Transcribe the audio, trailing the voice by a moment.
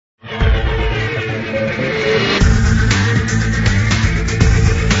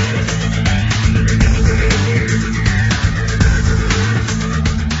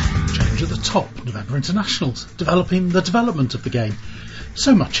internationals, developing the development of the game.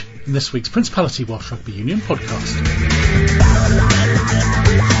 So much in this week's Principality Welsh Rugby Union podcast.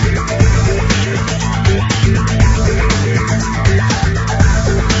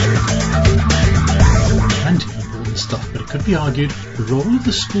 Plenty of important stuff, but it could be argued the role of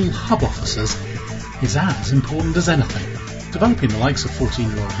the school hub officers is as important as anything, developing the likes of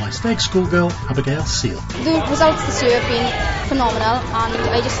 14-year-old Maesteg schoolgirl Abigail Seal. The results this year have been phenomenal, and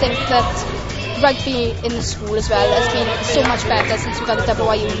I just think that rugby in the school as well has been so much better since we've got the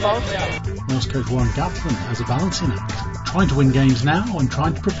WYU involved. Wales coach Warren Gatland has a balancing act, trying to win games now and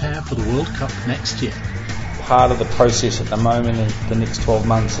trying to prepare for the World Cup next year. Part of the process at the moment in the next 12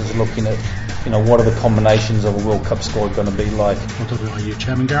 months is looking at, what are the combinations of a World Cup squad going to be like. Well, WIU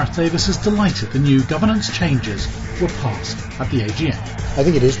Chairman Gareth Davis is delighted the new governance changes were passed at the AGM. I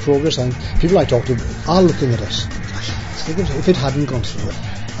think it is progress, and people I talk to are looking at us. I think if it hadn't gone through,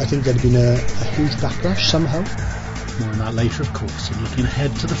 I think there'd been a huge backlash somehow. More on that later, of course, and looking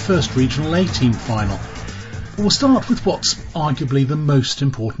ahead to the first Regional A team final. But we'll start with what's arguably the most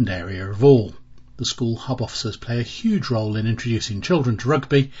important area of all. The school hub officers play a huge role in introducing children to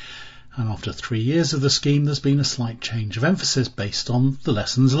rugby, and after 3 years of the scheme there's been a slight change of emphasis based on the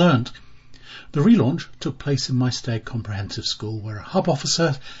lessons learnt. The relaunch took place in Maesteg Comprehensive School, where a hub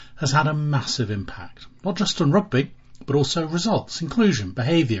officer has had a massive impact, not just on rugby, but also results, inclusion,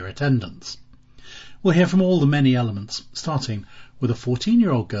 behaviour, attendance. We'll hear from all the many elements, starting with a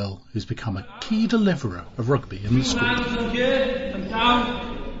 14-year-old girl who's become a key deliverer of rugby in the school. And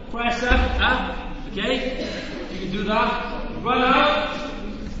down, press up, okay? You can do that. Run out.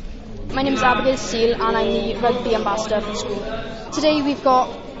 My name is Abigail Seal, and I'm the rugby ambassador for the school. Today we've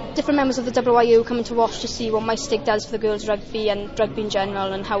got different members of the WYU coming to watch to see what Maesteg does for the girls' rugby and rugby in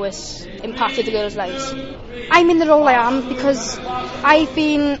general and how it's impacted the girls' lives. I'm in the role I am because I've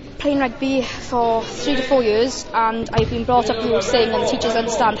been playing rugby for 3 to 4 years, and I've been brought up saying, and the teachers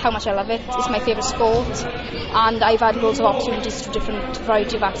understand how much I love it. It's my favourite sport, and I've had loads of opportunities to different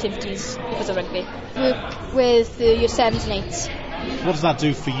variety of activities because of rugby. Work with the year 7s and 8s. What does that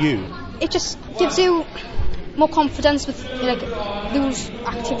do for you? It just gives you more confidence with those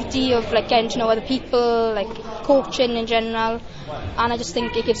activity of getting to know other people, coaching in general, and I just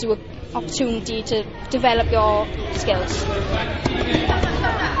think it gives you an opportunity to develop your skills.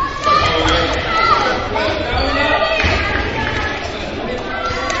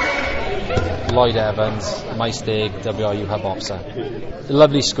 Lloyd Evans, Maesteg WRU hub officer. A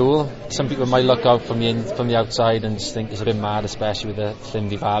lovely school. Some people might look out from the outside and just think it's a bit mad, especially with the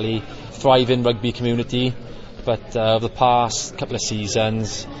Llyndy Valley. Thriving rugby community, but over the past couple of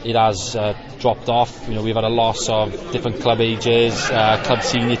seasons it has dropped off. We've had a loss of different club ages, club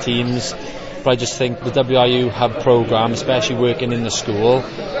senior teams, but I just think the WRU hub programme, especially working in the school,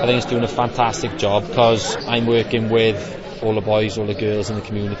 I think it's doing a fantastic job, because I'm working with all the boys, all the girls in the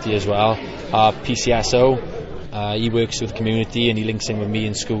community as well. Our PCSO, he works with the community and he links in with me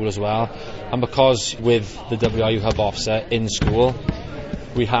in school as well, and because with the WRU hub officer in school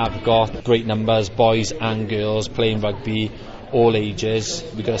we have got great numbers, boys and girls playing rugby, all ages.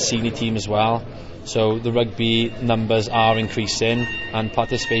 We've got a senior team as well, so the rugby numbers are increasing and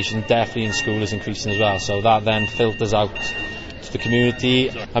participation definitely in school is increasing as well, so that then filters out to the community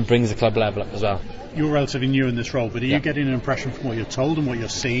and brings the club level up as well. You're relatively new in this role, but are you getting an impression from what you're told and what you're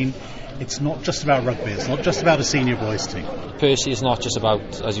seeing? It's not just about rugby, it's not just about a senior boys team. Personally, it's not just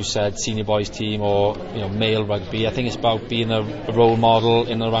about, as you said, senior boys team or male rugby. I think it's about being a role model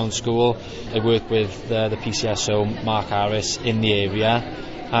in and around school. I work with the PCSO, Mark Harris, in the area,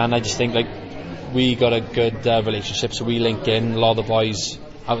 and I just think we got a good relationship, so we link in. A lot of the boys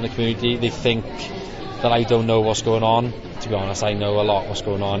out in the community, they think that I don't know what's going on. To be honest, I know a lot what's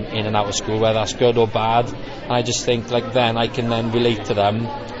going on in and out of school, whether that's good or bad, and I just think then I can then relate to them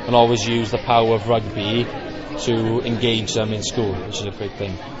and always use the power of rugby to engage them in school, which is a great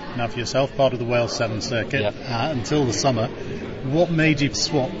thing. Now for yourself, part of the Wales 7 circuit, until the summer, what made you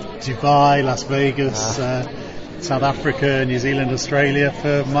swap Dubai, Las Vegas, South Africa, New Zealand, Australia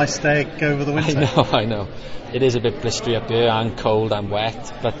for Maesteg over the winter? I know. It is a bit blistery up here and cold and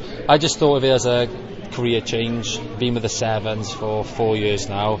wet, but I just thought of it as a career change. Been with the Sevens for 4 years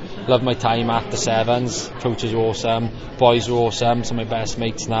now. Love my time at the Sevens. Coaches are awesome, boys are awesome. Some of my best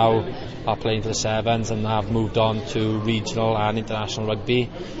mates now are playing for the Sevens and have moved on to regional and international rugby.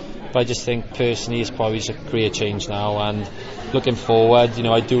 But I just think personally it's probably just a career change now, and looking forward,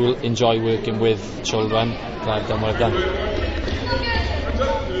 I do enjoy working with children. I've done what I've done.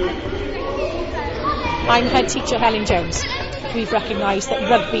 I'm head teacher Helen Jones. we've recognised that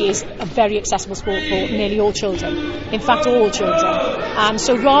rugby is a very accessible sport for nearly all children, in fact all children.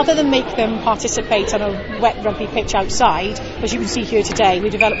 So rather than make them participate on a wet rugby pitch outside, as you can see here today, we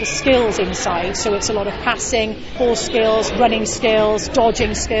developed the skills inside, so it's a lot of passing, ball skills, running skills,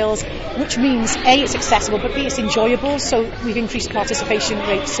 dodging skills, which means A, it's accessible, but B, it's enjoyable, so we've increased participation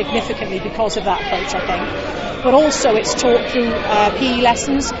rates significantly because of that approach, I think. But also it's taught through PE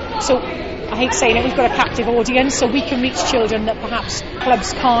lessons, so I hate saying it, we've got a captive audience, so we can reach children that perhaps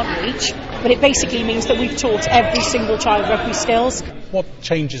clubs can't reach, but it basically means that we've taught every single child rugby skills. What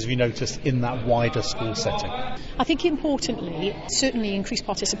changes have you noticed in that wider school setting? I think importantly, certainly increased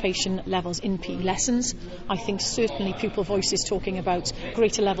participation levels in PE lessons. I think certainly pupil voices talking about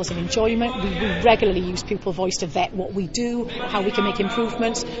greater levels of enjoyment. We regularly use pupil voice to vet what we do, how we can make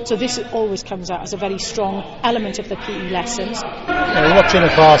improvements. So this always comes out as a very strong element of the PE lessons. We're watching a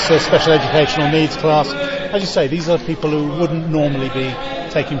class, a special educational needs class. As you say, these are people who wouldn't normally be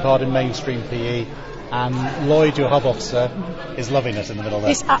taking part in mainstream PE. And Lloyd, your hub officer, is loving it in the middle there.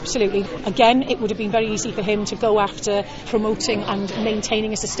 Yes, absolutely. Again, it would have been very easy for him to go after promoting and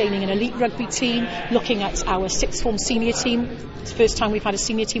maintaining and sustaining an elite rugby team, looking at our sixth form senior team. It's the first time we've had a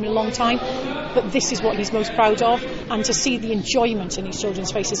senior team in a long time, but this is what he's most proud of, and to see the enjoyment in these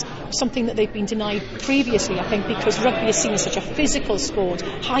children's faces, something that they've been denied previously, I think, because rugby is seen as such a physical sport,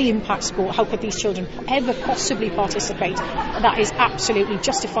 high impact sport. How could these children ever possibly participate? That is absolutely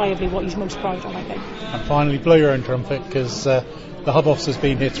justifiably what he's most proud of, I think. And finally, blow your own trumpet, because the hub officer's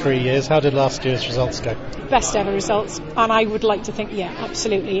been here 3 years. How did last year's results go? Best ever results, and I would like to think, yeah,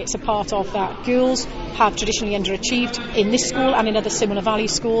 absolutely, it's a part of that. Girls have traditionally underachieved in this school and in other similar Valley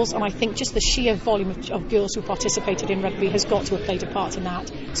schools, and I think just the sheer volume of girls who participated in rugby has got to have played a part in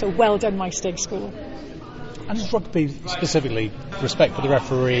that. So well done, my Stig school. And is rugby specifically, respect for the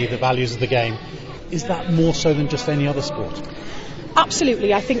referee, the values of the game, is that more so than just any other sport?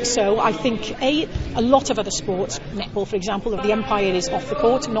 Absolutely, I think so. I think a lot of other sports, netball for example, the umpire is off the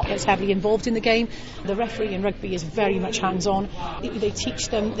court, not as heavily involved in the game. The referee in rugby is very much hands-on. They teach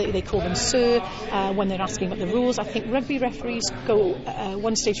them, they call them sir when they're asking about the rules. I think rugby referees go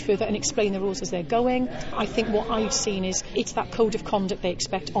one stage further and explain the rules as they're going. I think what I've seen is it's that code of conduct they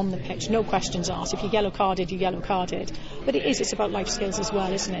expect on the pitch. No questions asked. If you're yellow carded, you're yellow carded. But it's about life skills as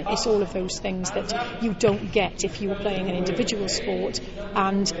well, isn't it? It's all of those things that you don't get if you were playing an individual sport,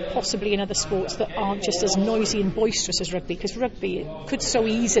 and possibly in other sports that aren't just as noisy and boisterous as rugby, because rugby could so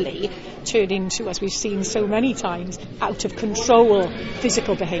easily turn into, as we've seen so many times, out of control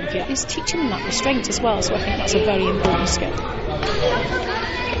physical behaviour. It's teaching them that restraint as well, so I think that's a very important skill.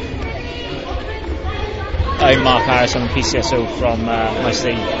 I'm Mark Harris, I'm a PCSO from my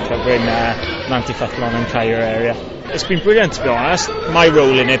state, covering Manti-Ffyclon and Caer area. It's been brilliant, to be honest. My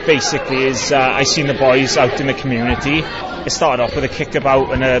role in it basically is I've seen the boys out in the community. It started off with a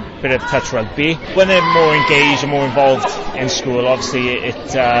kickabout and a bit of touch rugby. When they're more engaged and more involved in school, obviously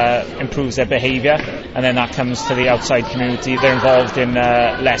it improves their behaviour, and then that comes to the outside community. They're involved in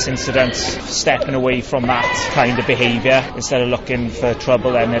less incidents, stepping away from that kind of behaviour. Instead of looking for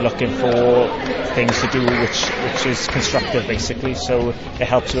trouble, then they're looking for things to do which is constructive basically, so it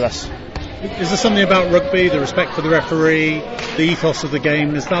helps with us. Is there something about rugby, the respect for the referee, the ethos of the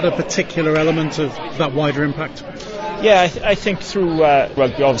game, is that a particular element of that wider impact? Yeah, I think through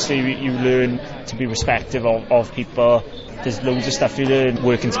rugby, obviously, you learn to be respectful of people. There's loads of stuff you learn,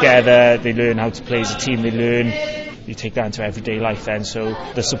 working together, they learn how to play as a team, you take that into everyday life then, so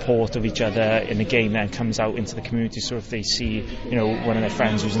the support of each other in the game then comes out into the community, so if they see, one of their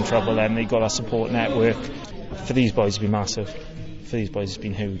friends who's in trouble, then they've got a support network. For these boys, it's been massive. For these boys, it's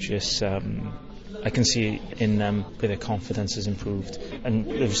been huge. I can see in them where their confidence has improved and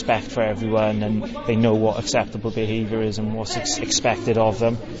the respect for everyone, and they know what acceptable behaviour is and what's expected of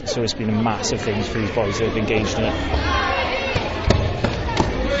them. So it's been a massive thing for these boys that have engaged in it.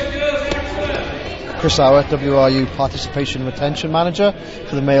 Chris Howard, WRU Participation Retention Manager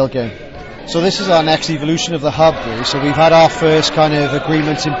for the male game. So this is our next evolution of the hub, really. So we've had our first kind of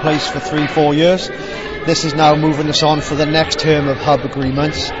agreements in place for 3-4 years. This is now moving us on for the next term of hub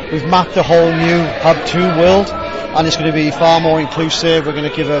agreements. We've mapped a whole new Hub 2 world, and it's going to be far more inclusive. We're going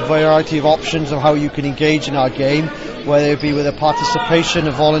to give a variety of options of how you can engage in our game, whether it be with a participation,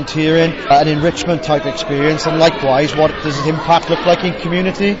 a volunteering, an enrichment type experience, and likewise, what does its impact look like in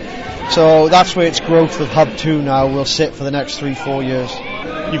community? So that's where its growth of Hub 2 now will sit for the next 3-4 years.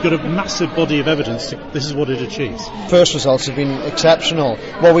 You've got a massive body of evidence. This is what it achieves. First results have been exceptional.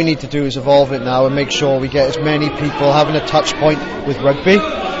 What we need to do is evolve it now and make sure we get as many people having a touch point with rugby,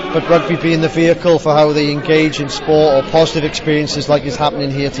 but rugby being the vehicle for how they engage in sport or positive experiences like is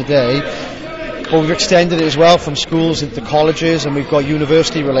happening here today. but we've extended it as well from schools into colleges, and we've got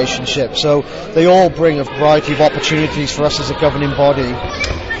university relationships. So they all bring a variety of opportunities for us as a governing body.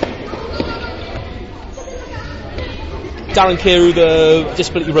 Darren Carew, the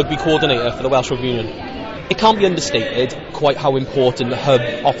Disability Rugby Coordinator for the Welsh Rugby Union. It can't be understated quite how important the hub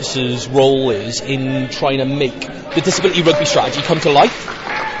officer's role is in trying to make the disability rugby strategy come to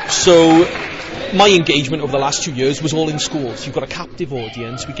life. So my engagement over the last 2 years was all in schools. You've got a captive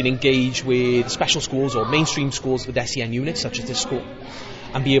audience. We can engage with special schools or mainstream schools with SEN units such as this school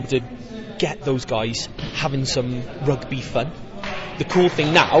and be able to get those guys having some rugby fun. The cool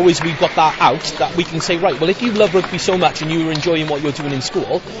thing now is we've got that out, that we can say, right, well, if you love rugby so much and you're enjoying what you're doing in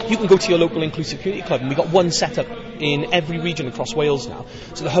school, you can go to your local inclusive community club, and we've got one set up in every region across Wales now.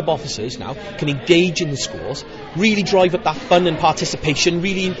 So the hub officers now can engage in the schools, really drive up that fun and participation,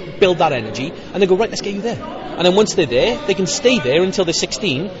 really build that energy, and then go, right, let's get you there. And then once they're there, they can stay there until they're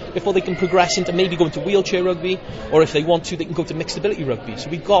 16 before they can progress into maybe going to wheelchair rugby, or if they want to, they can go to mixed ability rugby. So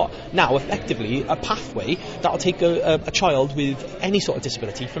we've got now effectively a pathway that'll take a child with any sort of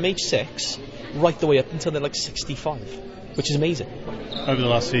disability from age 6 right the way up until they're like 65, which is amazing. Over the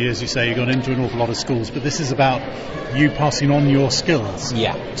last few years, you say you've gone into an awful lot of schools, but this is about you passing on your skills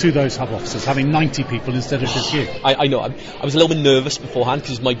to those hub officers, having 90 people instead of just you. I know. I was a little bit nervous beforehand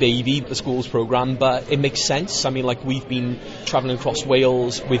because it's my baby, the schools programme, but it makes sense. I mean, like, we've been travelling across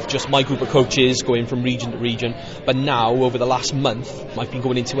Wales with just my group of coaches going from region to region, but now, over the last month, I've been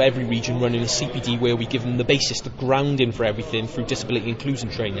going into every region running a CPD where we give them the basis, the grounding for everything through disability inclusion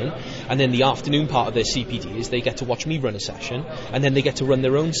training, and then the afternoon part of their CPD is they get to watch me run a session, and then they get to run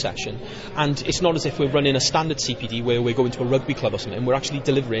their own session. And it's not as if we're running a standard CPD where we're going to a rugby club or something. We're actually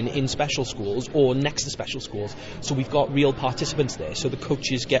delivering in special schools or next to special schools. So we've got real participants there. So the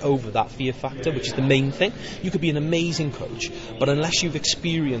coaches get over that fear factor, which is the main thing. You could be an amazing coach, but unless you've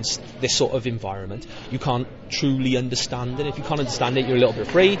experienced this sort of environment, you can't truly understand it. If you can't understand it, you're a little bit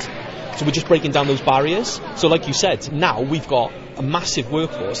afraid. So we're just breaking down those barriers. So like you said, now we've got a massive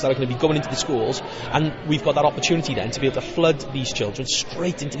workforce that are going to be going into the schools, and we've got that opportunity then to be able to flood these children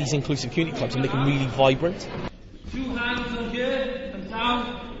straight into these inclusive community clubs and make them really vibrant. 2 hands on here and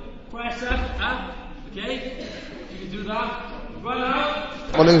down, press up, okay? You can do that. Run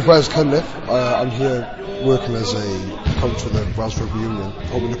out. My name is Wes Cunliffe. I'm here working as a coach for the Welsh Rugby Union,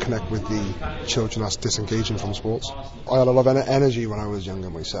 hoping to connect with the children that's disengaging from sports. I had a lot of energy when I was younger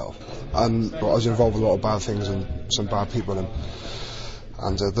myself, and I was involved with a lot of bad things and some bad people,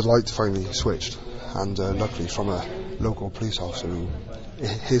 and the light finally switched, and luckily from a local police officer who,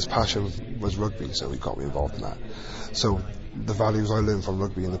 his passion was rugby, so he got me involved in that. So the values I learned from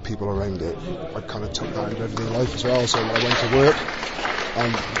rugby and the people around it, I kind of took that into everyday life as well. So when I went to work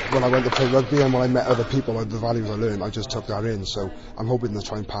and when I went to play rugby and when I met other people, the values I learned, I just took that in. So I'm hoping to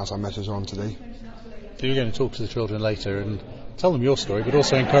try and pass that message on today. So you're going to talk to the children later and tell them your story, but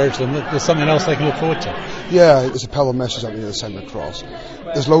also encourage them that there's something else they can look forward to. Yeah, it's a powerful message that we need to send across.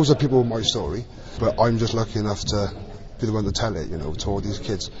 There's loads of people with my story, but I'm just lucky enough to be the one to tell it, to all these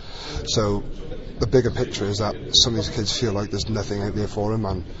kids. So the bigger picture is that some of these kids feel like there's nothing out there for them,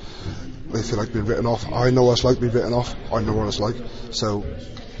 and they feel like being written off. I know what it's like to be written off. I know what it's like. So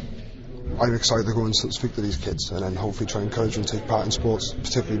I'm excited to go and speak to these kids and then hopefully try and encourage them to take part in sports,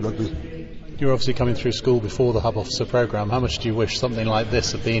 particularly rugby. You're obviously coming through school before the Hub Officer programme. How much do you wish something like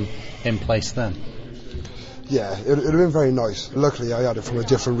this had been in place then? Yeah, it would have been very nice. Luckily I had it from a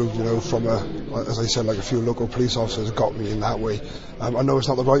different route, from as I said, like a few local police officers got me in that way. I know it's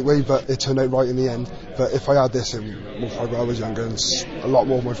not the right way, but it turned out right in the end. But if I had this most probably when I was younger, and a lot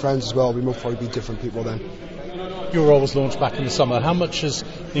more of my friends as well, we would probably be different people then. Your role was launched back in the summer. How much has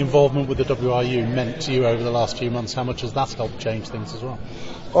the involvement with the WRU meant to you over the last few months? How much has that helped change things as well?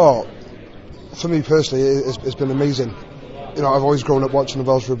 Oh, for me personally, it's been amazing. I've always grown up watching the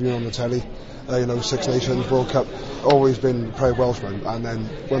Welsh Rugby on the telly. Six Nations, World Cup, always been a proud Welshman, and then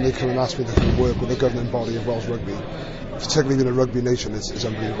when they come and ask me to come and work with the governing body of Welsh Rugby, particularly in a rugby nation, it's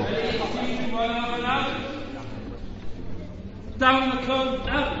unbelievable. Down the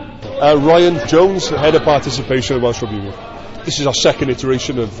cone, Ryan Jones, Head of Participation at Welsh Rugby Union. This is our second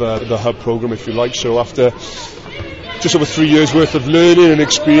iteration of the Hub programme, if you like, so after just over 3 years worth of learning and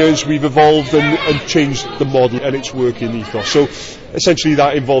experience, we've evolved and changed the model and its working ethos. So essentially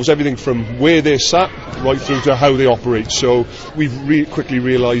that involves everything from where they're sat right through to how they operate. So we've quickly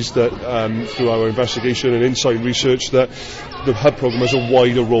realised that through our investigation and insight research that the Hub programme has a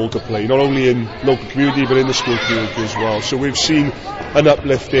wider role to play, not only in local community but in the school community as well. So we've seen an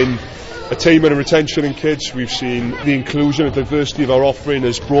uplift in attainment and retention in kids. We've seen the inclusion and diversity of our offering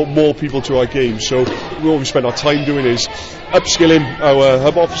has brought more people to our games. So what we spent our time doing is upskilling our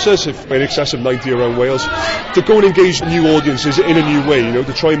hub officers, in excess of 90 around Wales, to go and engage new audiences in a new way,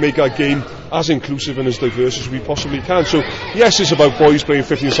 to try and make our game as inclusive and as diverse as we possibly can. So yes, it's about boys playing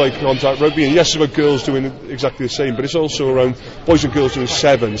 15-side contact rugby, and yes, it's about girls doing exactly the same, but it's also around boys and girls doing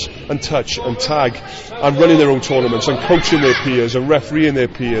sevens and touch and tag and running their own tournaments and coaching their peers and refereeing their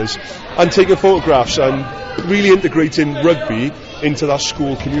peers and taking photographs and really integrating rugby into that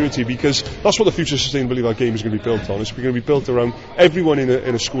school community, because that's what the future sustainability of our game is going to be built on. It's going to be built around everyone in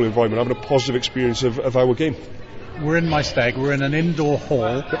a school environment having a positive experience of our game. We're in Maesteg, we're in an indoor hall,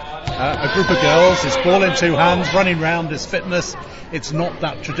 a group of girls, it's ball in two hands, running round, it's fitness. It's not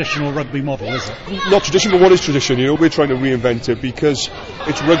that traditional rugby model, is it? Not traditional, but what is tradition? We're trying to reinvent it because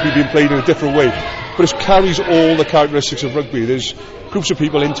it's rugby being played in a different way, but it carries all the characteristics of rugby. There's groups of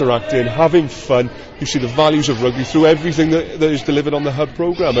people interacting, having fun. You see the values of rugby through everything that is delivered on the hub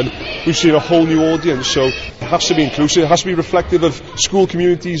programme, and we've seen a whole new audience, so it has to be inclusive, it has to be reflective of school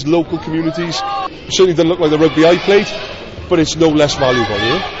communities, local communities. It certainly doesn't look like the rugby I played, but it's no less valuable.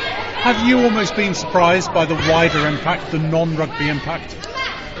 Have you almost been surprised by the wider impact, the non-rugby impact?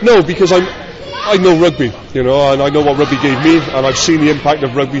 No, because I know rugby, and I know what rugby gave me, and I've seen the impact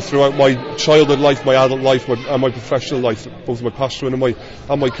of rugby throughout my childhood life, my adult life, and my professional life, both my past one and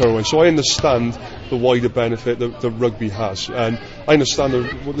my current one. So I understand the wider benefit that rugby has, and I understand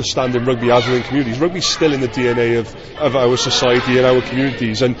what the standing rugby has within communities. Rugby's still in the DNA of our society and our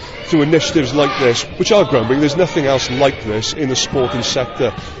communities, and through initiatives like this, which are groundbreaking, there's nothing else like this in the sporting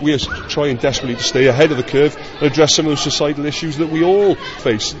sector. We are trying desperately to stay ahead of the curve and address some of those societal issues that we all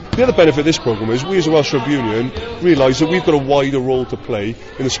face. The other benefit of this programme is we as a Welsh Rugby Union realise that we've got a wider role to play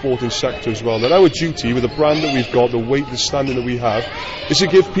in the sporting sector as well. That our duty, with the brand that we've got, the weight, the standing that we have, is to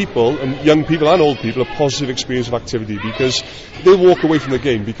give people, and young people and old people, a positive experience of activity, because they'll walk away from the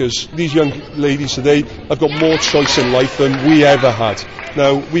game, because these young ladies today have got more choice in life than we ever had.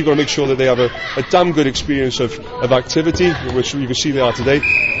 Now, we've got to make sure that they have a damn good experience of activity, which you can see they are today,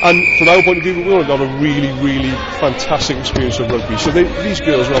 and from our point of view, we want to have a really, really fantastic experience of rugby. So these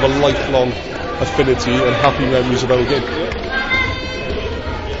girls will have a lifelong affinity and happy memories of our game.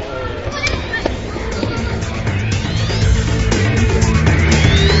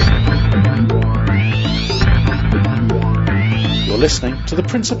 You're listening to the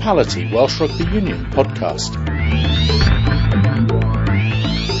Principality Welsh Rugby Union podcast.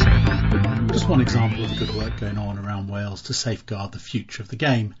 Just one example of the good work going on around Wales to safeguard the future of the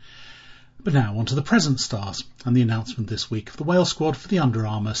game. But now on to the present stars and the announcement this week of the Wales squad for the Under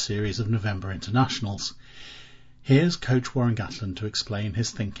Armour series of November internationals. Here's coach Warren Gatland to explain his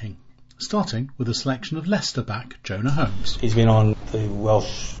thinking, starting with a selection of Leicester back Jonah Holmes. He's been on the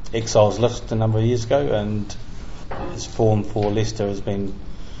Welsh Exiles list a number of years ago, and his form for Leicester has been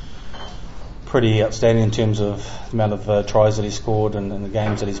pretty outstanding in terms of the amount of tries that he scored and the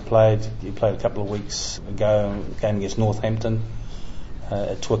games that he's played. He played a couple of weeks ago, a game against Northampton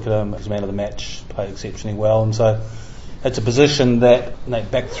at Twickenham. He was man of the match, played exceptionally well, and so it's a position that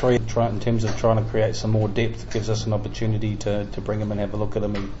back three, in terms of trying to create some more depth, gives us an opportunity to bring him and have a look at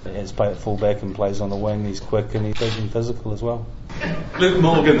him. He has played at fullback and plays on the wing. He's quick and he's big and physical as well. Luke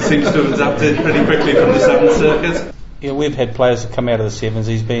Morgan seems to have adapted pretty quickly from the Sevens circuit. Yeah, we've had players that come out of the Sevens.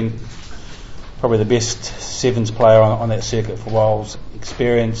 He's been probably the best Sevens player on that circuit for a while.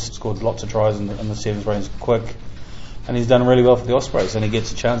 Experienced, scored lots of tries in the Sevens range, quick, and he's done really well for the Ospreys, and he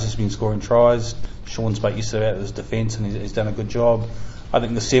gets a chance. He's been scoring tries. Sean spoke yesterday about his defence, and he's done a good job. I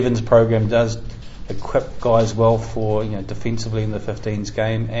think the Sevens program does equip guys well for defensively in the 15s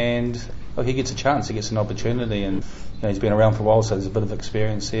game, and he gets a chance, he gets an opportunity, and he's been around for a while, so there's a bit of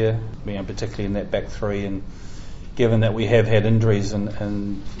experience here, particularly in that back three. And given that we have had injuries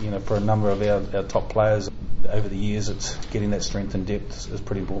and for a number of our top players over the years, it's getting that strength and depth is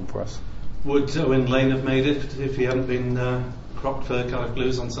pretty important for us. Would Owen Lane have made it if he hadn't been cropped for Cardiff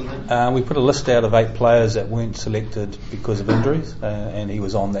Blues on Sunday? We put a list out of 8 players that weren't selected because of injuries, and he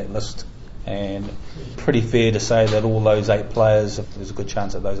was on that list. And pretty fair to say that all those 8 players, there's a good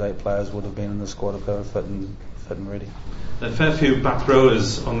chance that those 8 players would have been in the squad if they were fit and ready. A fair few back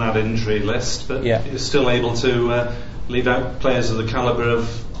rowers on that injury list, but you're still able to leave out players of the calibre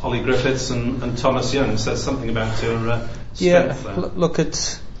of Ollie Griffiths and Thomas Young. Says something about your strength there. Look,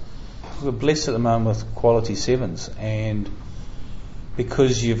 we're blessed at the moment with quality sevens, and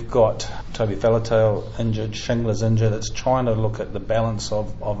because you've got Toby Faletau injured, Shingler's injured, it's trying to look at the balance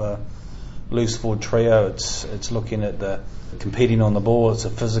of a loose forward trio. It's looking at the competing on the ball, it's a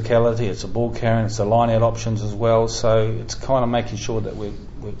physicality, it's a ball carrying, it's the line out options as well. So it's kind of making sure that we're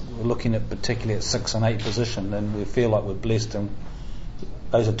looking at particularly at 6 and 8 position, and we feel like we're blessed, and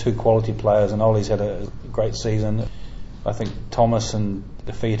those are 2 quality players, and Ollie's had a great season. I think Thomas and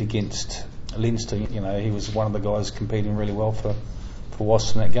defeat against Leinster, he was one of the guys competing really well for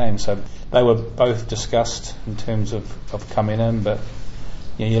Wasps in that game. So they were both discussed in terms of coming in, but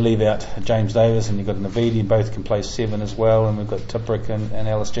you leave out James Davis and you've got Navidi, both can play 7 as well, and we've got Tipperick and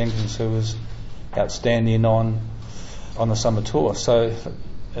Alice Jenkins, who was outstanding on the summer tour. So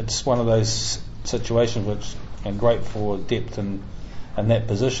it's one of those situations which are great for depth and that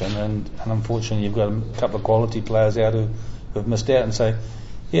position, and unfortunately you've got a couple of quality players out who have missed out, and say,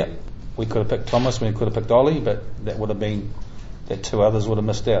 we could have picked Thomas, we could have picked Ollie, but that 2 others would have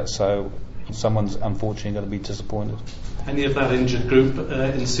missed out. So someone's unfortunately going to be disappointed. Any of that injured group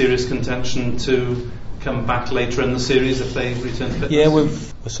in serious contention to come back later in the series if they return fitness? Yeah, we're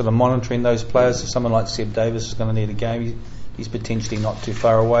sort of monitoring those players. So someone like Seb Davis is going to need a game. He's potentially not too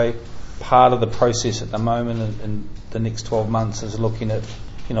far away. Part of the process at the moment in the next 12 months is looking at,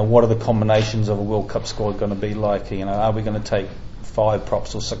 what are the combinations of a World Cup squad going to be like? Are we going to take 5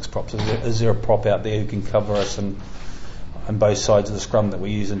 props or 6 props? Is there a prop out there who can cover us on both sides of the scrum that we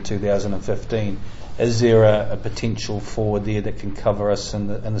used in 2015? Is there a potential forward there that can cover us in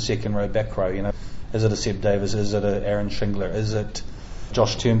the second row, back row? Is it a Seb Davis? Is it a Aaron Shingler? Is it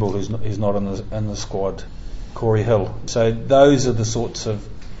Josh Turnbull, who's not in the squad? Corey Hill. So those are the sorts of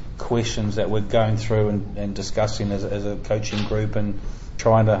questions that we're going through and discussing as a coaching group and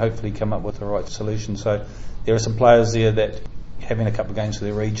trying to hopefully come up with the right solution. So there are some players there that having a couple of games for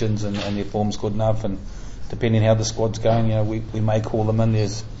their regions and their form's good enough, and depending how the squad's going, we may call them in.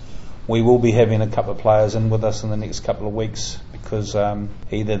 We will be having a couple of players in with us in the next couple of weeks because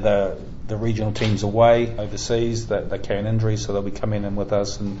either the regional team's away overseas, they're carrying injuries, so they'll be coming in with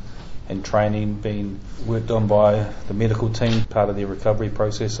us and training being worked on by the medical team, part of their recovery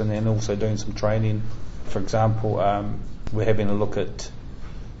process, and then also doing some training. For example, we're having a look at,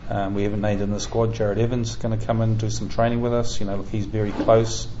 we haven't named in the squad, Jared Evans is going to come in and do some training with us. He's very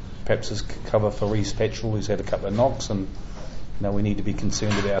close. Perhaps as cover for Reece Petrel, who's had a couple of knocks, and we need to be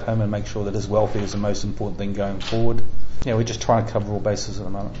concerned about him and make sure that his welfare is the most important thing going forward. We're just trying to cover all bases at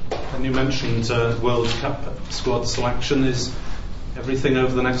the moment. And you mentioned World Cup squad selection. Is everything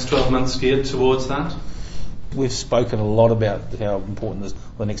over the next 12 months geared towards that? We've spoken a lot about how important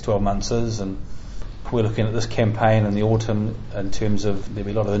the next 12 months is, and we're looking at this campaign in the autumn in terms of there'll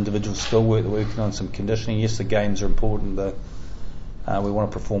be a lot of individual skill work that we're working on, some conditioning. Yes, the games are important. We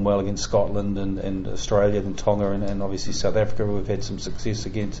want to perform well against Scotland and Australia and Tonga and obviously South Africa. We've had some success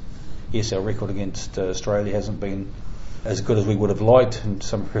against. Yes, our record against Australia hasn't been as good as we would have liked in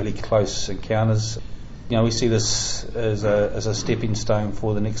some really close encounters. We see this as a stepping stone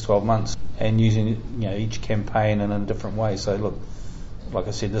for the next 12 months and using each campaign in a different way. So look, like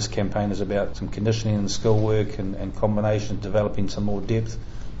I said, this campaign is about some conditioning and skill work and combination, developing some more depth,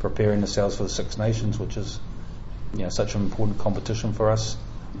 preparing ourselves for the Six Nations, which is such an important competition for us.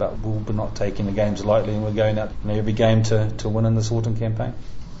 But we'll be not taking the games lightly, and we're going out every game to win in this autumn campaign.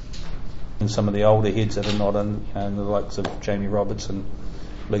 And some of the older heads that are not in, the likes of Jamie Roberts and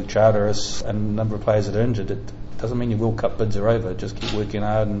Luke Charteris and a number of players that are injured, it doesn't mean your World Cup bids are over. Just keep working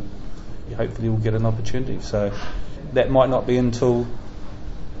hard and hopefully we'll get an opportunity. So that might not be until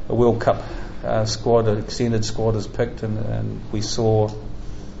a World Cup squad, an extended squad is picked, and we saw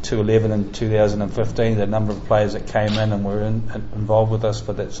 211 in 2015, the number of players that came in and were involved with us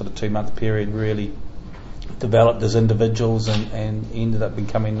for that sort of 2-month period really developed as individuals and ended up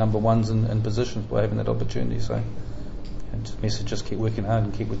becoming number ones in positions by having that opportunity. So the message, just keep working hard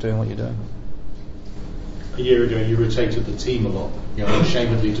and keep doing what you're doing. A year ago you rotated the team a lot,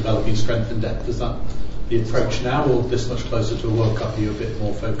 unashamedly developing strength and depth. Is that the approach now, or this much closer to a World Cup, are you a bit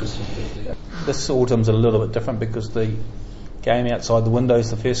more focused on 50? This autumn's a little bit different because the game outside the window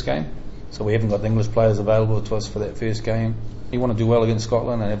is the first game, so we haven't got the English players available to us for that first game. You want to do well against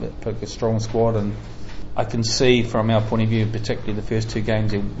Scotland and pick a strong squad, and I can see from our point of view, particularly the first 2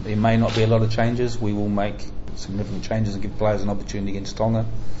 games, there may not be a lot of changes. We will make significant changes and give players an opportunity against Tonga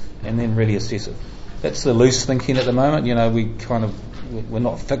and then really assess it. That's the loose thinking at the moment. We're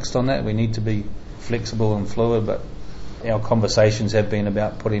not fixed on that. We need to be flexible and fluid, but our conversations have been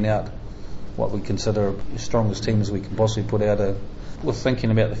about putting out what we consider the strongest teams we can possibly put out. We're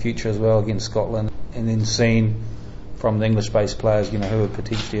thinking about the future as well against Scotland, and then seeing from the English-based players, who are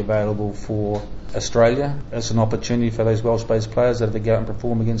potentially available for Australia. It's an opportunity for those Welsh-based players that if they go out and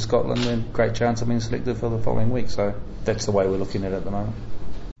perform against Scotland, then great chance of being selected for the following week. So that's the way we're looking at it the moment.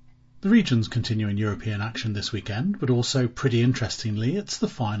 The regions continue in European action this weekend, but also pretty interestingly, it's the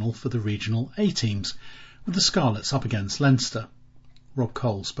final for the regional A teams, with the Scarlets up against Leinster. Rob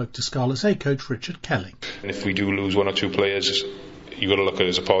Cole spoke to Scarlets A coach Richard Kelly. And if we do lose 1 or 2 players you've got to look at it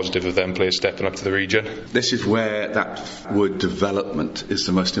as a positive of them players stepping up to the region. This is where that word development is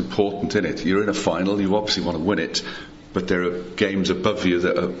the most important in it. You're in a final, you obviously want to win it, but there are games above you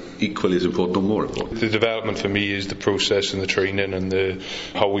that are equally as important or more important. The development for me is the process and the training and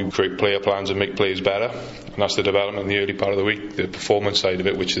how we create player plans and make players better. And that's the development in the early part of the week. The performance side of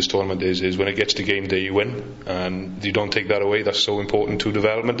it, which this tournament is when it gets to game day you win, and you don't take that away. That's so important to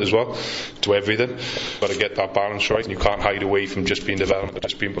development as well, to everything. You've got to get that balance right, and you can't hide away from just being development but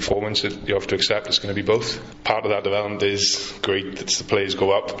just being performance. You have to accept it's going to be both. Part of that development is great that the players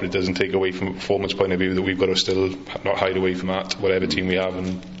go up, but it doesn't take away from a performance point of view that we've got to still not hide away from that, whatever team we have.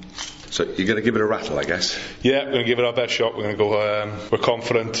 And so you're going to give it a rattle, I guess? Yeah, we're going to give it our best shot. We're going to go. We're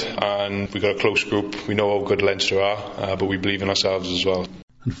confident, and we've got a close group. We know how good Leinster are, but we believe in ourselves as well.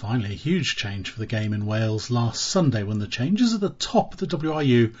 And finally, a huge change for the game in Wales last Sunday when the changes at the top of the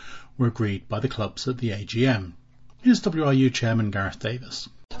WRU were agreed by the clubs at the AGM. Here's WRU Chairman Gareth Davis.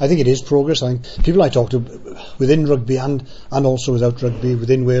 I think it is progress. I think people I talk to within rugby and also without rugby,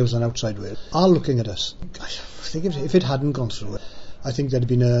 within Wales and outside Wales, are looking at us. I think if it hadn't gone through, I think there'd have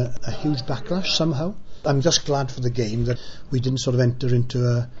been a huge backlash somehow. I'm just glad for the game that we didn't sort of enter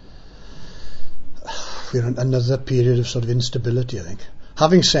into another period of sort of instability, I think.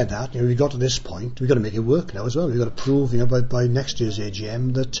 Having said that, we got to this point, we've got to make it work now as well. We've got to prove, by next year's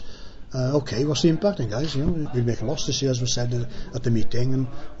AGM that okay, what's the impact then, guys? We'll make a loss this year, as was said at the meeting, and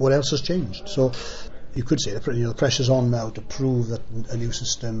what else has changed? So you could say the pressure's on now to prove that a new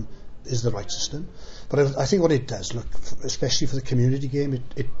system is the right system. But I think what it does, look, especially for the community game,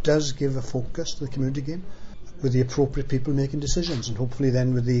 it does give a focus to the community game with the appropriate people making decisions, and hopefully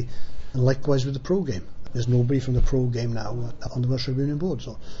then and likewise with the pro game. There's nobody from the pro game now on the Welsh Rugby Union board,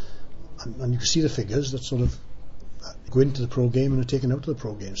 so and you can see the figures that sort of go into the pro game and are taken out of the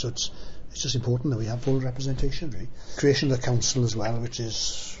pro game. So it's just important that we have full representation, really. Creation of the council as well, which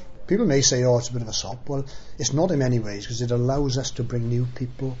is, people may say, it's a bit of a sop. Well, it's not in many ways, because it allows us to bring new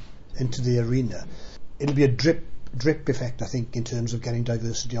people into the arena. It'll be a drip effect, I think, in terms of getting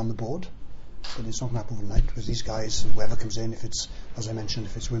diversity on the board, but it's not going to happen overnight with these guys. Whoever comes in, if it's, as I mentioned,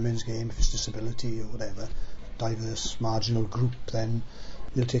 if it's women's game, if it's disability or whatever, diverse marginal group, then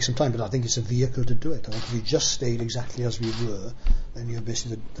it'll take some time, but I think it's a vehicle to do it. I think if we just stayed exactly as we were, then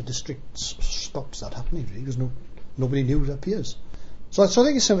basically the district stops that happening, really, because nobody knew their peers. So I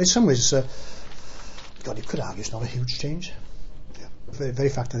think in some ways, God, you could argue it's not a huge change. Yeah. The very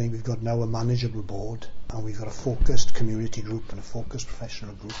fact I think we've got now a manageable board, and we've got a focused community group and a focused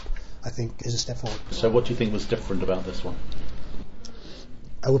professional group, I think is a step forward. So what do you think was different about this one?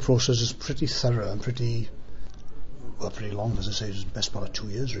 Our process is pretty thorough and pretty long, as I say. It was the best part of 2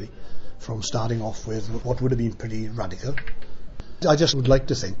 years, really, from starting off with what would have been pretty radical. I just would like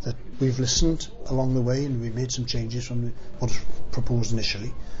to think that we've listened along the way and we've made some changes from what was proposed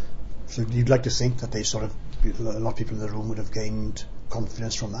initially. So you'd like to think that a lot of people in the room would have gained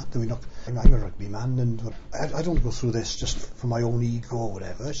confidence from that. I'm a rugby man, and I don't go through this just for my own ego or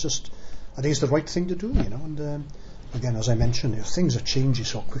whatever. It's just, I think it's the right thing to do, and again, as I mentioned, things are changing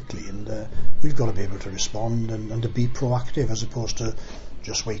so quickly, and we've got to be able to respond and to be proactive as opposed to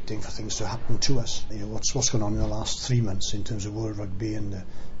just waiting for things to happen to us. What's going on in the last 3 months in terms of World Rugby and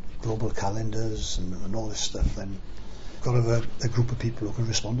global calendars and all this stuff, then we've got to have a group of people who can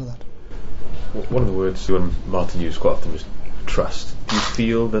respond to that. One of the words you and Martin use quite often was trust. Do you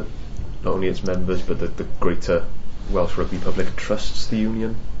feel that not only its members but the greater Welsh rugby public trusts the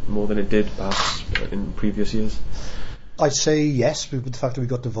union more than it did perhaps in previous years? I'd say yes, with the fact that we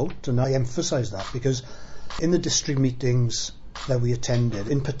got to vote, and I emphasise that because in the district meetings that we attended,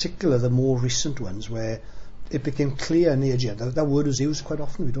 in particular the more recent ones where it became clear in the agenda, that word was used quite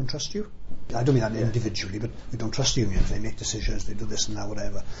often, we don't trust you. I don't mean that individually, but we don't trust unions, they make decisions, they do this and that,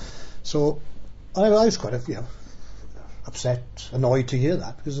 whatever. So I was quite upset, annoyed to hear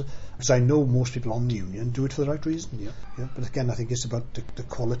that, because I know most people on the union do it for the right reason. Yeah. But again, I think it's about the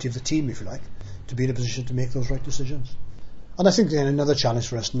quality of the team, if you like, to be in a position to make those right decisions. And I think then another challenge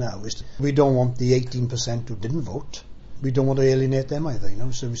for us now is we don't want the 18% who didn't vote, we don't want to alienate them either,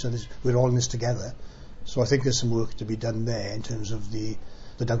 so we said we're all in this together. So I think there's some work to be done there in terms of the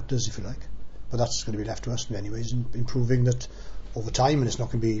doubters, if you like, but that's going to be left to us in many ways, in improving that over time, and it's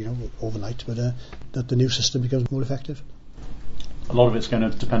not going to be overnight, but that the new system becomes more effective. A lot of it's going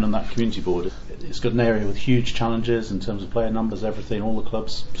to depend on that community board. It's got an area with huge challenges in terms of player numbers, everything, all the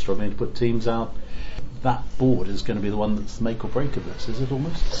clubs struggling to put teams out. That board is going to be the one that's the make or break of this, is it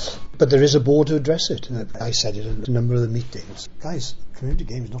almost? But there is a board to address it. I said it in a number of the meetings. Guys, community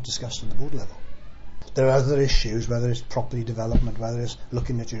game is not discussed at the board level. There are other issues, whether it's property development, whether it's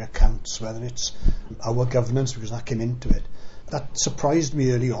looking at your accounts, whether it's our governance, because that came into it. That surprised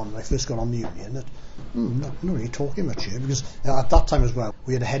me early on when I first got on the union, that not really talking much here, because at that time as well,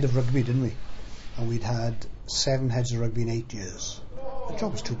 we had a head of rugby, didn't we? And we'd had 7 heads of rugby in 8 years. The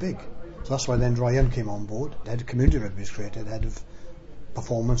job was too big. So that's why then Ryan came on board. The head of community rugby was created, head of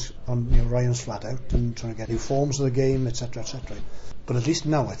performance, on Ryan's flat out and trying to get new forms of the game, etc, etc. But at least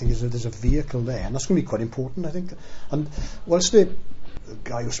now I think there's a vehicle there, and that's going to be quite important, I think. And whilst the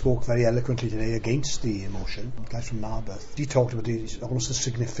guy who spoke very eloquently today against the motion, the guy from Narberth, he talked about almost the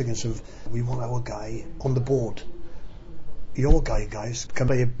significance of, we want our guy on the board. Your guys can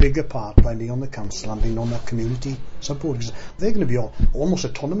play a bigger part by being on the council and being on that community sub-board, because they're going to be almost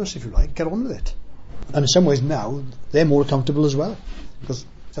autonomous, if you like. Get on with it. And in some ways now they're more accountable as well, because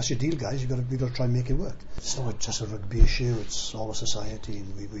that's your deal, guys. You've got to try and make it work. It's not just a rugby issue, it's all a society,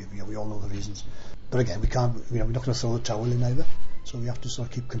 and we all know the reasons. But again, we can't, we're not going to throw the towel in either, so we have to sort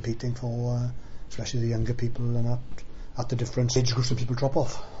of keep competing for especially the younger people, and at the different age groups that people drop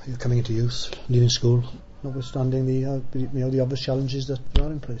off. You're coming into youth, leaving school, notwithstanding the obvious challenges that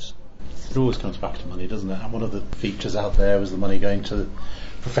are in place. It always comes back to money, doesn't it? And one of the features out there was the money going to the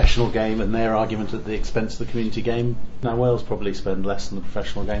professional game, and their argument at the expense of the community game. Now Wales probably spend less on the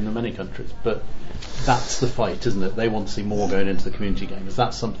professional game than many countries, but that's the fight, isn't it? They want to see more going into the community game. Is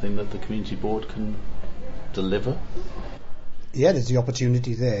that something that the community board can deliver? Yeah, there's the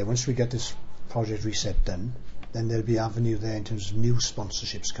opportunity there. Once we get this project reset done, then there'll be avenue there in terms of new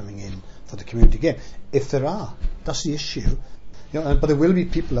sponsorships coming in for the community game. If there are, that's the issue. But there will be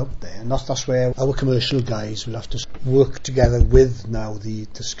people out there, and that's where our commercial guys will have to work together with now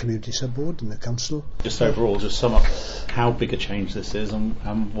this community sub-board and the council. Just overall, just sum up how big a change this is, and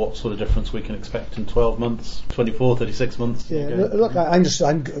what sort of difference we can expect in 12 months, 24, 36 months. Yeah, look, I'm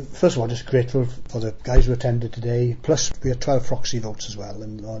first of all just grateful for the guys who attended today, plus we had 12 proxy votes as well,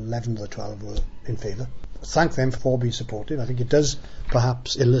 and 11 of the 12 were in favour. Thank them for being supportive. I think it does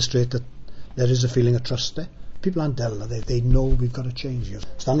perhaps illustrate that there is a feeling of trust there. People aren't dull, they know we've got to change here.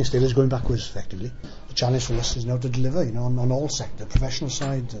 Standing still is going backwards effectively. The challenge for us is now to deliver, on all sectors, the professional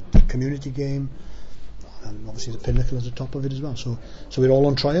side, the community game, and obviously the pinnacle at the top of it as well. So we're all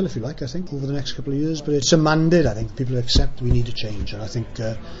on trial, if you like, I think, over the next couple of years. But it's a mandate, I think. People accept we need to change, and I think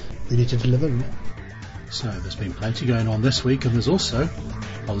we need to deliver. So there's been plenty going on this week, and there's also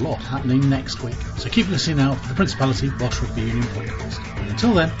a lot happening next week. So keep listening out for the Principality Welsh Rugby Union podcast. And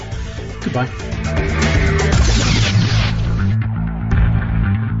until then, goodbye.